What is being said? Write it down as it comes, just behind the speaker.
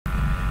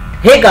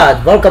Hey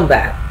guys, welcome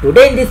back.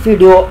 Today in this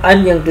video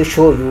I'm going to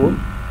show you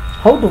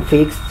how to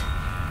fix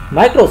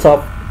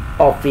Microsoft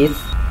Office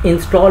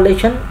install or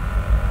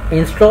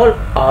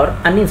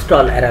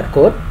uninstall error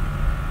code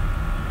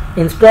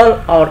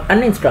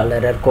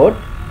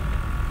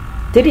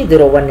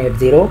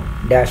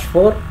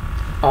 30180-4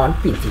 on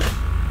PC.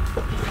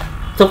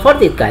 So for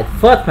this guys,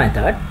 first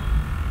method,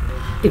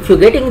 if you're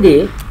getting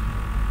the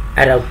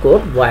error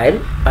code while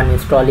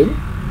uninstalling,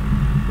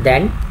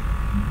 then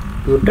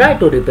you try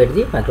to repair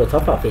the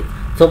Microsoft Office.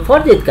 So for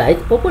this guys,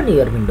 open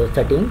your Windows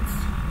settings,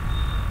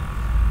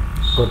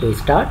 go to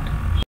Start.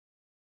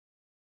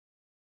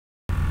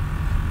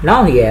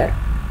 Now here,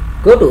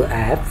 go to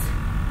Apps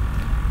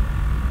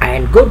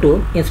and go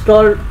to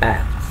Install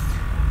Apps.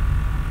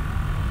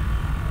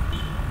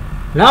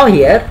 Now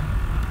here,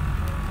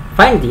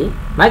 find the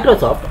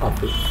Microsoft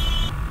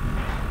Office.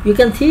 You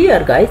can see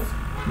here guys,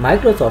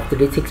 Microsoft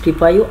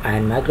 365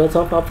 and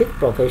Microsoft Office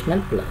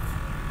Professional Plus.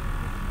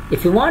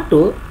 If you want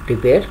to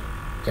repair,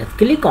 just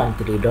click on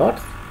three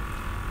dots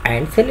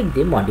and select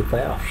the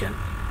modify option.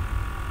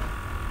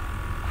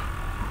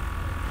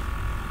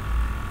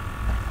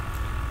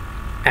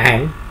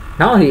 And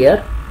now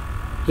here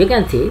you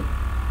can see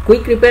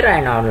quick repair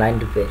and online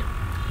repair.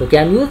 You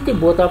can use the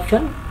both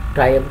option,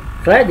 try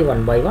the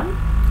one by one,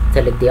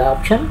 select the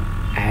option,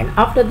 and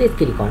after this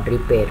click on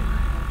repair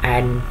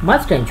and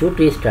must ensure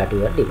to restart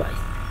your device.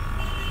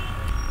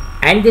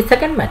 And the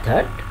second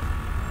method,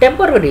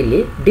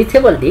 temporarily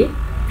disable the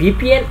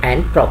VPN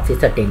and proxy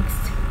settings.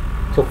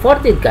 So for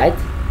this guys,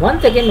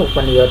 once again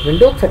open your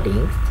Windows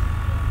settings,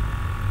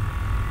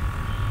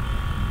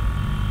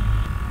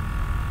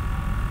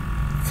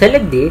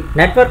 select the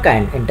network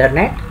and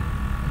internet,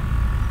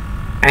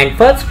 and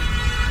first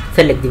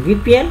select the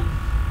VPN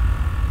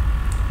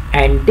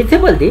and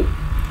disable the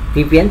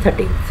VPN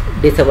settings.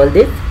 Disable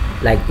this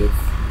like this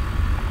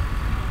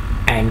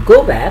and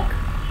go back.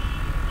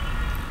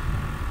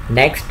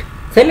 Next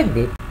select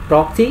the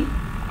proxy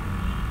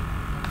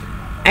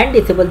and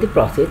disable the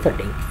proxy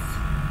settings,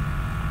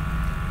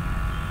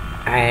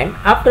 and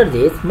after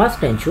this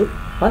must ensure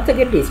once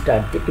again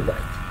restart the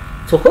device.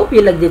 So hope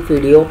you like this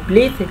video.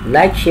 Please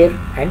like, share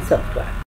and subscribe.